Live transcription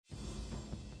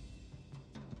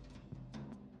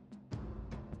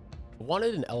I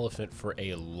wanted an elephant for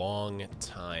a long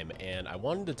time, and I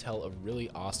wanted to tell a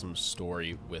really awesome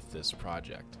story with this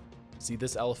project. See,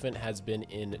 this elephant has been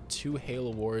in 2 Halo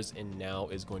Wars and now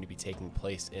is going to be taking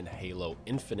place in Halo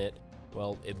Infinite.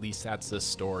 Well, at least that's the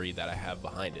story that I have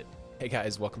behind it. Hey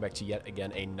guys, welcome back to yet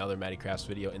again another Matty Crafts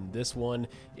video, and this one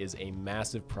is a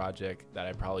massive project that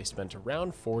I probably spent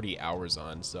around 40 hours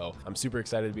on, so I'm super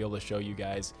excited to be able to show you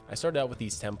guys. I started out with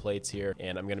these templates here,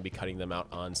 and I'm going to be cutting them out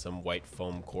on some white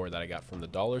foam core that I got from the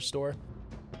dollar store.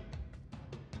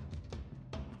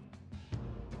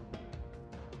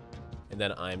 And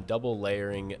then I'm double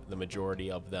layering the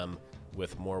majority of them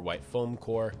with more white foam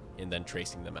core and then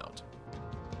tracing them out.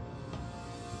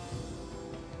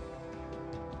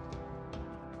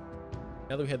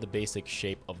 Now that we have the basic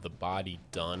shape of the body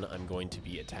done, I'm going to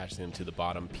be attaching them to the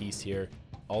bottom piece here.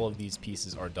 All of these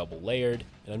pieces are double layered,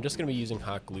 and I'm just going to be using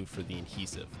hot glue for the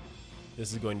adhesive.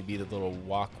 This is going to be the little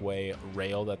walkway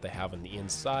rail that they have on the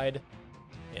inside,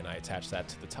 and I attach that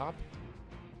to the top.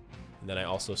 And then I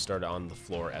also started on the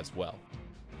floor as well.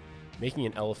 Making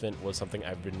an elephant was something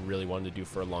I've been really wanting to do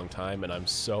for a long time, and I'm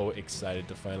so excited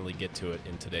to finally get to it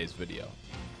in today's video.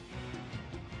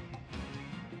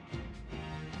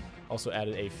 Also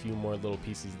added a few more little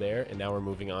pieces there, and now we're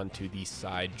moving on to the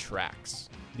side tracks.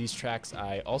 These tracks,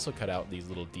 I also cut out these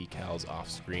little decals off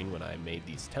screen when I made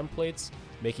these templates.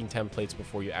 Making templates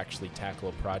before you actually tackle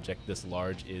a project this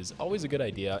large is always a good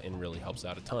idea and really helps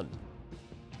out a ton.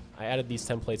 I added these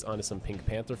templates onto some Pink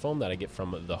Panther foam that I get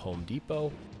from the Home Depot,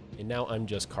 and now I'm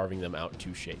just carving them out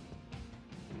to shape.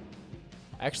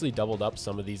 I actually doubled up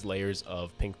some of these layers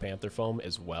of Pink Panther foam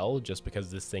as well, just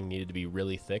because this thing needed to be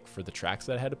really thick for the tracks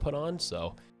that I had to put on,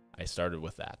 so I started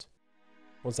with that.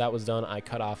 Once that was done, I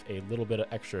cut off a little bit of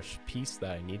extra piece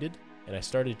that I needed, and I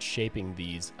started shaping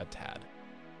these a tad.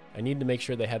 I needed to make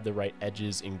sure they had the right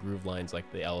edges and groove lines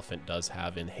like the elephant does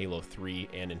have in Halo 3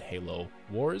 and in Halo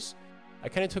Wars. I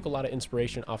kind of took a lot of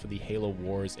inspiration off of the Halo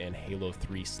Wars and Halo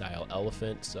 3 style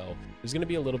elephant, so there's going to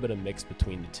be a little bit of mix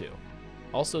between the two.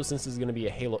 Also, since this is going to be a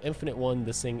Halo Infinite one,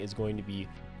 this thing is going to be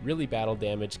really battle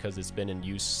damaged because it's been in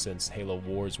use since Halo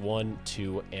Wars 1,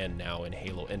 2, and now in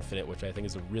Halo Infinite, which I think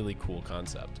is a really cool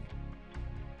concept.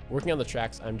 Working on the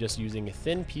tracks, I'm just using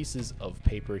thin pieces of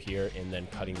paper here and then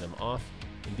cutting them off.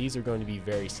 And these are going to be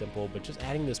very simple, but just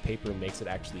adding this paper makes it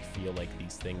actually feel like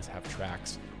these things have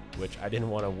tracks, which I didn't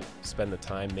want to spend the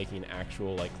time making an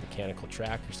actual like mechanical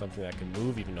track or something that can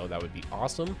move, even though that would be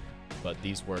awesome, but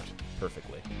these worked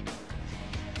perfectly.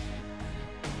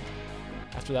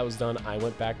 After that was done, I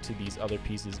went back to these other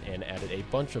pieces and added a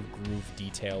bunch of groove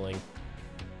detailing.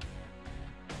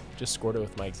 Just scored it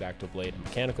with my X-Acto blade and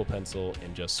mechanical pencil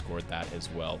and just scored that as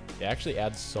well. It actually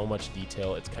adds so much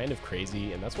detail, it's kind of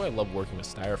crazy, and that's why I love working with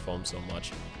styrofoam so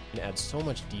much. It adds so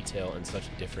much detail in such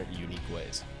different, unique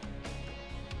ways.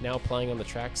 Now applying on the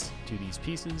tracks to these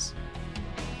pieces.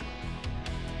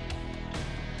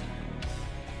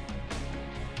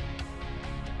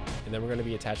 And then we're going to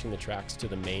be attaching the tracks to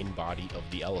the main body of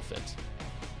the elephant.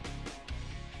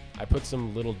 I put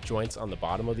some little joints on the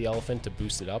bottom of the elephant to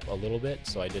boost it up a little bit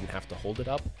so I didn't have to hold it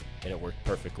up, and it worked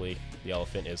perfectly. The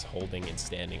elephant is holding and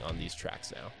standing on these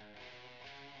tracks now.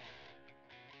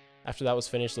 After that was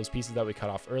finished, those pieces that we cut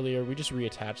off earlier, we just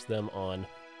reattached them on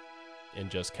and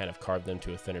just kind of carved them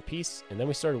to a thinner piece, and then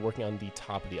we started working on the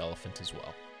top of the elephant as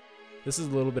well. This is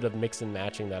a little bit of mix and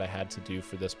matching that I had to do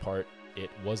for this part. It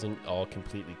wasn't all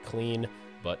completely clean,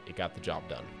 but it got the job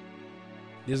done.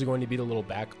 These are going to be the little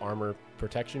back armor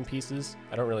protection pieces.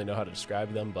 I don't really know how to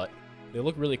describe them, but they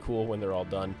look really cool when they're all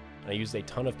done. And I used a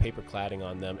ton of paper cladding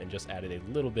on them and just added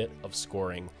a little bit of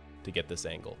scoring to get this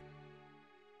angle.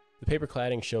 The paper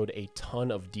cladding showed a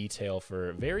ton of detail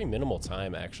for very minimal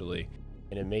time actually,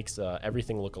 and it makes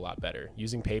everything look a lot better.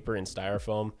 Using paper and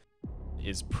styrofoam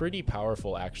is pretty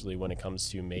powerful actually when it comes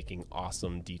to making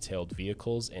awesome detailed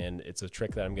vehicles, and it's a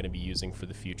trick that I'm going to be using for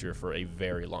the future for a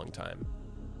very long time.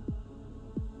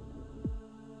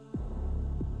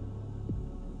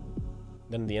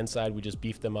 Then on the inside, we just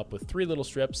beefed them up with 3 little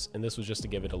strips, and this was just to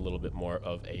give it a little bit more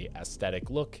of a aesthetic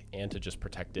look and to just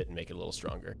protect it and make it a little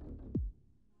stronger.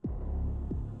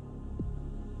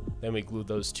 Then we glued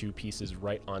those 2 pieces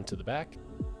right onto the back.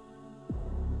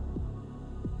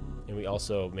 And we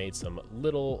also made some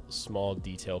little small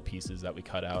detail pieces that we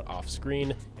cut out off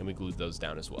screen, and we glued those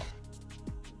down as well.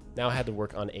 Now I had to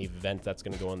work on a vent that's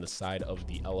going to go on the side of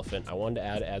the elephant. I wanted to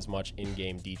add as much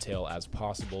in-game detail as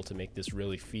possible to make this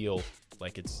really feel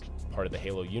like it's part of the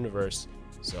Halo universe,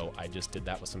 so I just did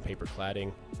that with some paper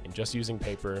cladding, and just using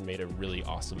paper made a really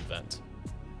awesome vent.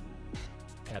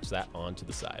 Attach that onto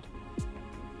the side.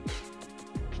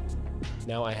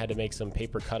 Now I had to make some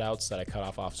paper cutouts that I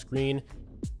cut off screen.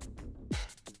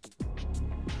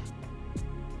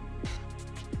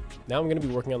 Now I'm going to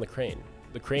be working on the crane.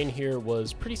 The crane here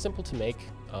was pretty simple to make.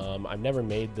 I've never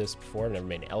made this before. I've never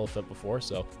made an elephant before,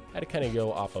 so I had to kind of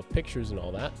go off of pictures and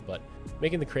all that. But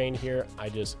making the crane here, I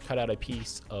just cut out a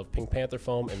piece of Pink Panther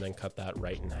foam and then cut that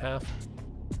right in half.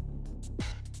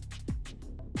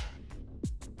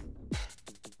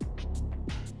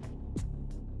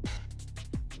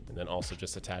 And then also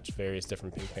just attach various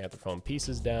different Pink Panther foam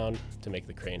pieces down to make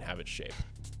the crane have its shape.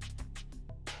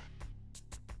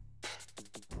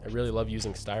 I really love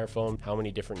using styrofoam, how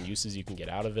many different uses you can get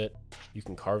out of it. You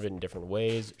can carve it in different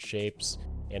ways, shapes,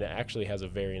 and it actually has a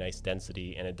very nice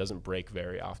density and it doesn't break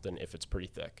very often if it's pretty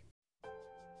thick.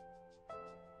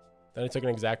 Then I took an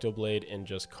X-Acto blade and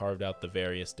just carved out the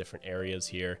various different areas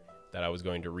here that I was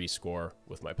going to rescore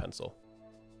with my pencil.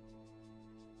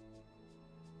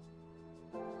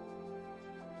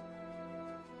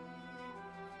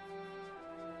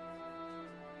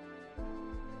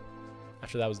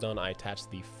 After that was done, I attached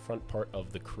the front part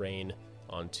of the crane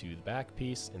onto the back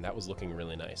piece, and that was looking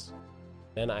really nice.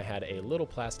 Then I had a little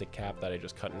plastic cap that I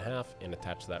just cut in half and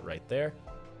attached that right there.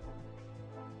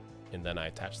 And then I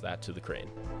attached that to the crane.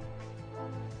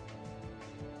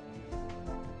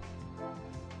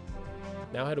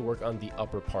 Now I had to work on the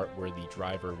upper part where the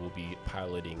driver will be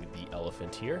piloting the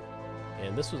elephant here.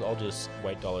 And this was all just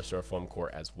white dollar store foam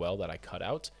core as well that I cut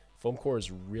out. Foam core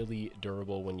is really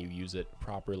durable when you use it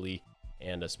properly,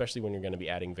 and especially when you're going to be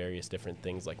adding various different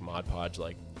things like Mod Podge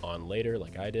like on later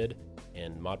like I did.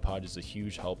 And Mod Podge is a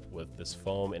huge help with this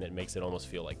foam, and it makes it almost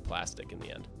feel like plastic in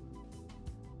the end.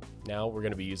 Now we're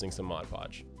going to be using some Mod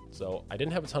Podge. So I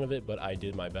didn't have a ton of it, but I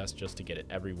did my best just to get it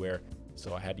everywhere.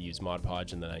 So I had to use Mod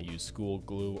Podge, and then I used school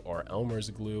glue or Elmer's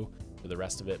glue for the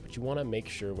rest of it. But you want to make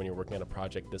sure when you're working on a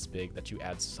project this big that you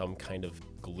add some kind of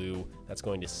glue that's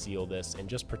going to seal this and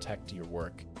just protect your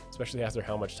work. Especially after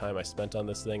how much time I spent on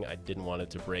this thing, I didn't want it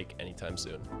to break anytime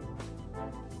soon.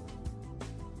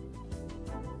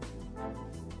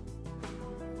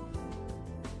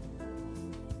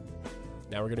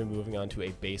 Now we're going to be moving on to a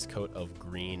base coat of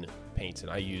green paint, and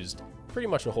I used pretty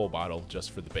much a whole bottle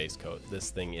just for the base coat. This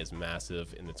thing is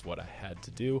massive and it's what I had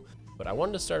to do, but I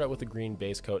wanted to start out with a green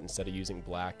base coat instead of using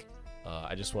black.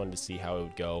 I just wanted to see how it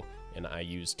would go, and I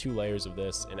used 2 layers of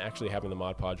this, and actually having the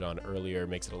Mod Podge on earlier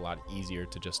makes it a lot easier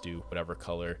to just do whatever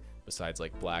color besides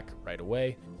like black right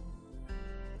away.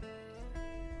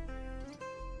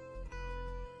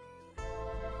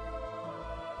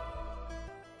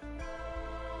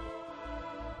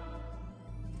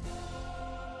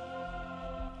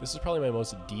 This is probably my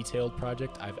most detailed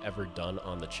project I've ever done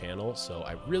on the channel, so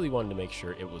I really wanted to make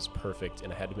sure it was perfect,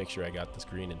 and I had to make sure I got this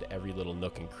green into every little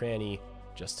nook and cranny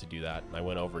just to do that. And I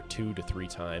went over 2 to 3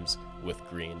 times with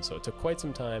green, so it took quite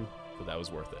some time, but that was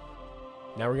worth it.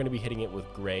 Now we're going to be hitting it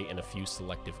with gray in a few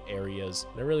selective areas,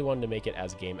 and I really wanted to make it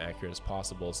as game accurate as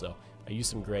possible, so I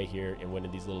used some gray here and went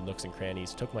in these little nooks and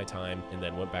crannies, took my time, and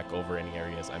then went back over any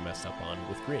areas I messed up on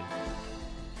with green.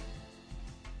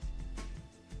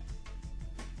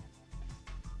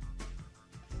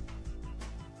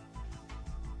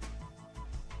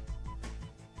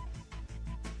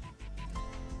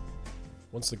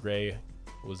 Once the gray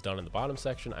was done in the bottom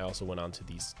section, I also went on to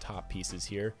these top pieces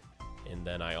here, and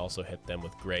then I also hit them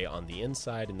with gray on the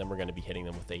inside, and then we're going to be hitting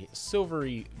them with a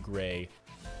silvery gray,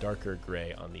 darker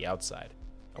gray on the outside.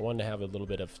 I wanted to have a little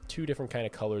bit of 2 different kind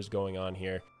of colors going on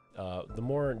here. The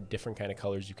more different kind of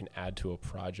colors you can add to a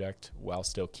project while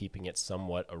still keeping it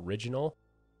somewhat original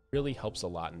really helps a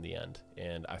lot in the end,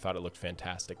 and I thought it looked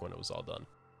fantastic when it was all done.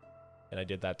 And I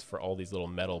did that for all these little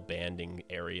metal banding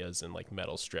areas and like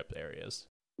metal strip areas.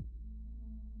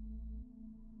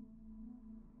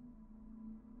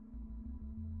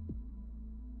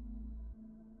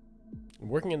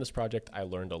 Working in this project, I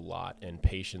learned a lot, and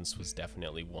patience was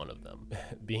definitely one of them.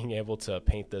 Being able to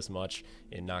paint this much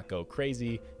and not go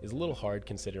crazy is a little hard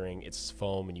considering it's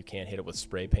foam and you can't hit it with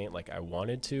spray paint like I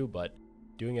wanted to, but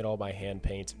doing it all by hand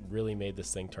paint really made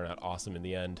this thing turn out awesome in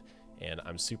the end, and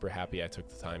I'm super happy I took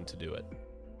the time to do it.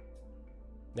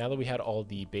 Now that we had all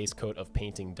the base coat of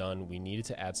painting done, we needed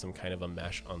to add some kind of a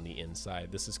mesh on the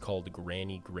inside. This is called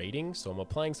granny grading, so I'm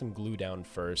applying some glue down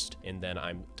first, and then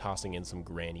I'm tossing in some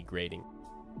granny grading.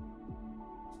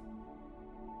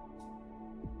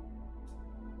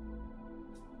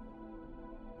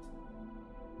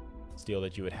 Steel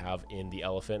that you would have in the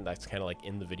elephant, that's kind of like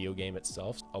in the video game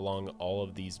itself, along all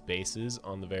of these bases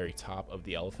on the very top of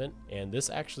the elephant. And this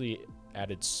actually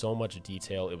added so much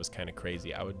detail, it was kind of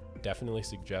crazy. I would definitely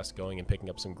suggest going and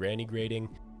picking up some granny grading.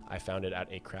 I found it at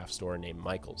a craft store named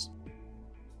Michael's.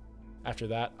 After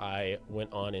that, I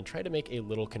went on and tried to make a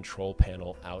little control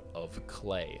panel out of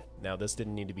clay. Now, this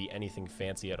didn't need to be anything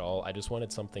fancy at all. I just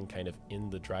wanted something kind of in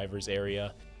the driver's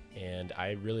area, and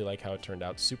I really like how it turned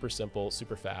out. Super simple,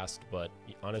 super fast, but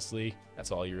honestly,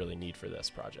 that's all you really need for this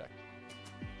project.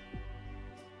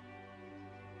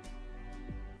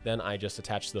 Then I just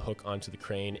attached the hook onto the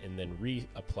crane and then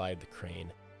reapplied the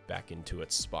crane back into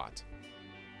its spot.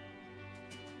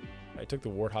 I took the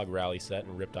Warthog rally set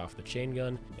and ripped off the chain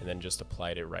gun and then just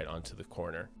applied it right onto the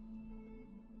corner.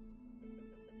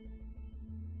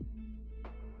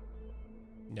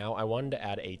 Now I wanted to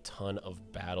add a ton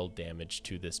of battle damage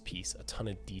to this piece, a ton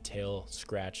of detail,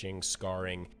 scratching,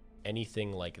 scarring,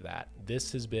 anything like that.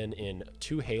 This has been in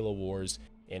 2 Halo Wars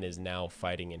and is now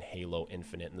fighting in Halo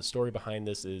Infinite. And the story behind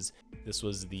this is, this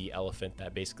was the elephant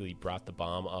that basically brought the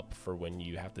bomb up for when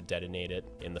you have to detonate it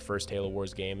in the first Halo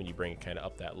Wars game and you bring it kind of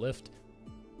up that lift.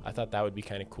 I thought that would be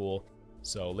kind of cool.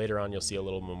 So later on you'll see a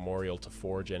little memorial to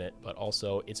Forge in it, but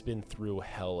also it's been through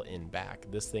hell and back.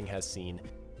 This thing has seen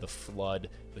the Flood,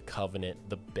 the Covenant,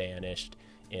 the Banished,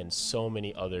 and so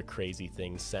many other crazy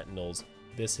things, Sentinels.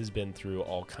 This has been through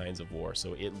all kinds of war,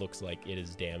 so it looks like it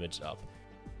is damaged up.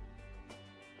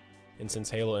 And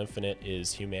since Halo Infinite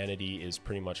is humanity is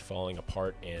pretty much falling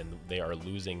apart and they are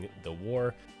losing the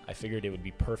war, I figured it would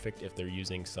be perfect if they're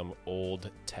using some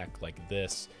old tech like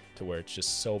this to where it's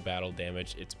just so battle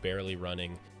damaged, it's barely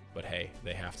running, but hey,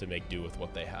 they have to make do with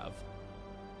what they have.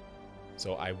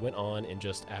 So I went on and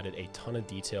just added a ton of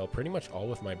detail, pretty much all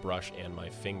with my brush and my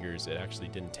fingers. It actually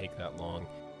didn't take that long.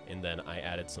 And then I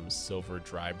added some silver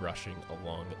dry brushing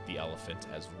along the elephant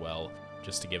as well,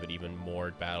 just to give it even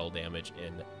more battle damage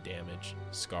and damage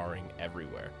scarring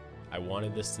everywhere. I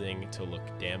wanted this thing to look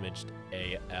damaged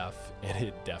AF, and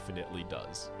it definitely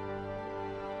does.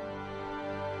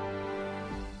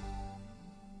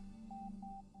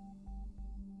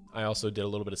 I also did a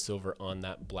little bit of silver on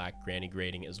that black granny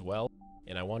grating as well,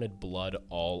 and I wanted blood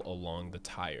all along the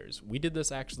tires. We did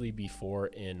this actually before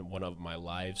in one of my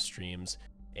live streams,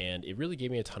 and it really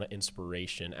gave me a ton of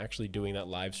inspiration. Actually doing that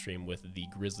live stream with the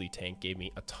Grizzly tank gave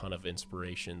me a ton of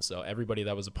inspiration. So everybody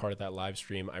that was a part of that live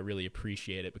stream, I really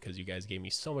appreciate it because you guys gave me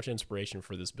so much inspiration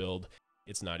for this build.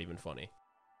 It's not even funny.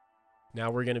 Now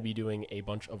we're going to be doing a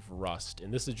bunch of rust,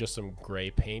 and this is just some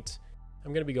gray paint.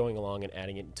 I'm going to be going along and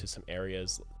adding it into some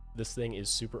areas. This thing is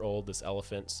super old, this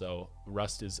elephant, so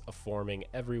rust is forming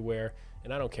everywhere,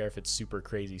 and I don't care if it's super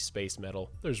crazy space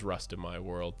metal, there's rust in my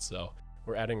world, so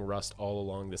we're adding rust all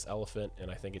along this elephant, and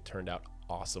I think it turned out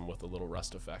awesome with the little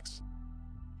rust effects.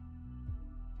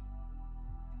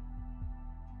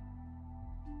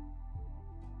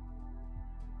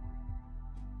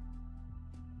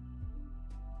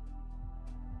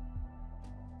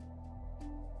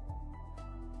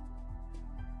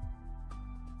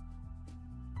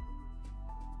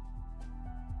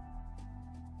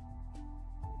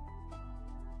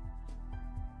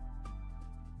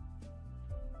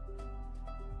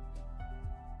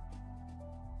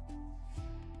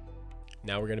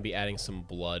 Now we're going to be adding some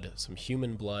blood, some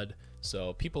human blood.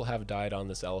 So people have died on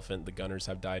this elephant. The gunners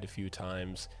have died a few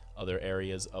times. Other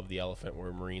areas of the elephant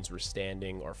where Marines were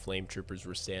standing or flame troopers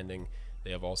were standing,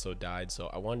 they have also died. So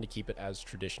I wanted to keep it as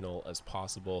traditional as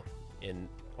possible, and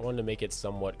I wanted to make it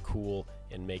somewhat cool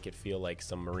and make it feel like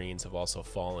some Marines have also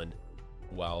fallen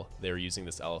while they're using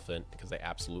this elephant, because they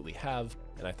absolutely have,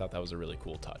 and I thought that was a really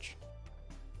cool touch.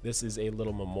 This is a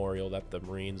little memorial that the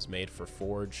Marines made for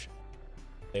Forge.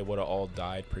 They would have all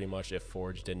died pretty much if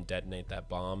Forge didn't detonate that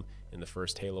bomb in the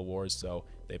first Halo Wars, so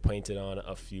they painted on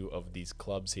a few of these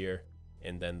clubs here,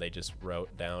 and then they just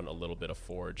wrote down a little bit of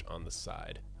Forge on the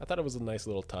side. I thought it was a nice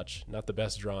little touch. Not the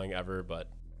best drawing ever, but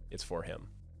it's for him.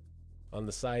 On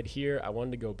the side here, I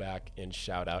wanted to go back and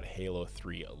shout out Halo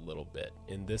 3 a little bit,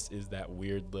 and this is that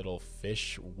weird little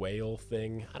fish whale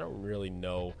thing. I don't really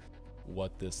know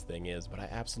what this thing is, but I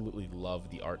absolutely love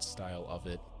the art style of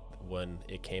it. When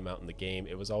it came out in the game,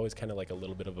 it was always kind of like a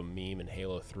little bit of a meme in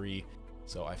Halo 3,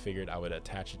 so I figured I would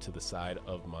attach it to the side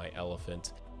of my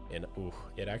elephant, and ooh,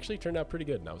 it actually turned out pretty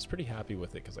good, and I was pretty happy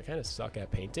with it because I kind of suck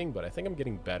at painting, but I think I'm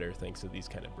getting better thanks to these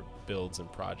kind of builds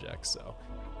and projects. So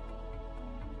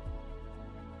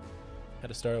had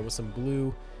to start out with some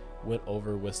blue, went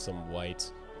over with some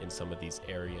white in some of these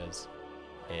areas,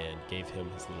 and gave him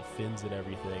his little fins and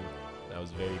everything, and I was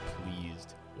very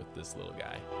pleased with this little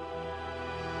guy.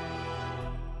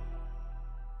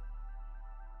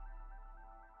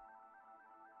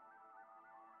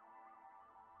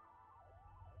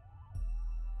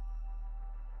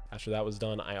 After that was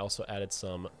done, I also added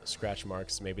some scratch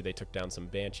marks. Maybe they took down some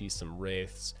banshees, some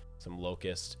wraiths, some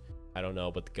locusts, I don't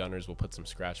know, but the gunners will put some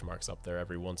scratch marks up there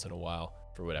every once in a while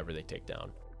for whatever they take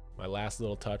down. My last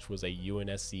little touch was a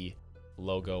UNSC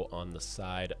logo on the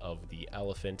side of the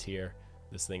elephant here.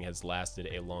 This thing has lasted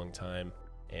a long time,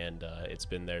 and it's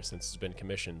been there since it's been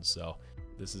commissioned, so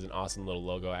this is an awesome little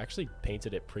logo. I actually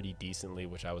painted it pretty decently,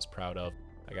 which I was proud of.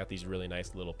 I got these really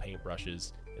nice little paint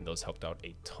brushes, and those helped out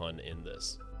a ton in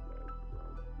this.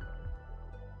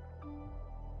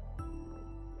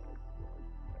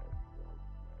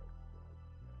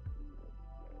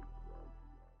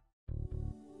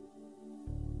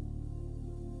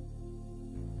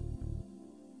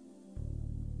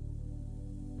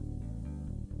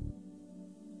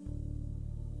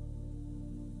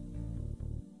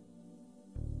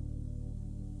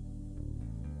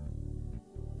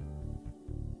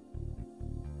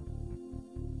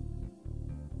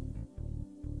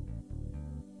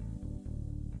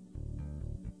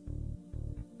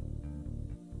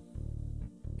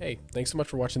 Hey, thanks so much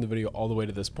for watching the video all the way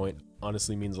to this point.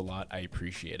 Honestly means a lot. I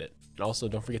appreciate it. And also,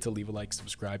 don't forget to leave a like,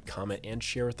 subscribe, comment, and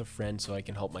share with a friend so I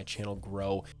can help my channel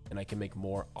grow and I can make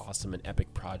more awesome and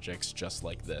epic projects just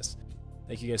like this.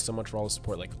 Thank you guys so much for all the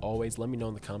support like always. Let me know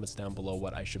in the comments down below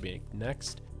what I should be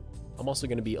next. I'm also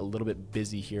going to be a little bit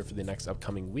busy here for the next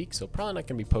upcoming week, so probably not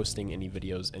going to be posting any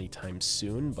videos anytime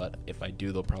soon, but if I do,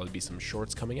 there'll probably be some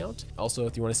shorts coming out. Also,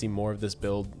 if you want to see more of this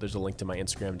build, there's a link to my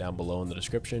Instagram down below in the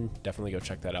description. Definitely go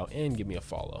check that out and give me a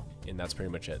follow. And that's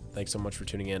pretty much it. Thanks so much for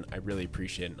tuning in. I really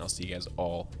appreciate it, and I'll see you guys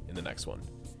all in the next one.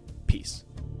 Peace.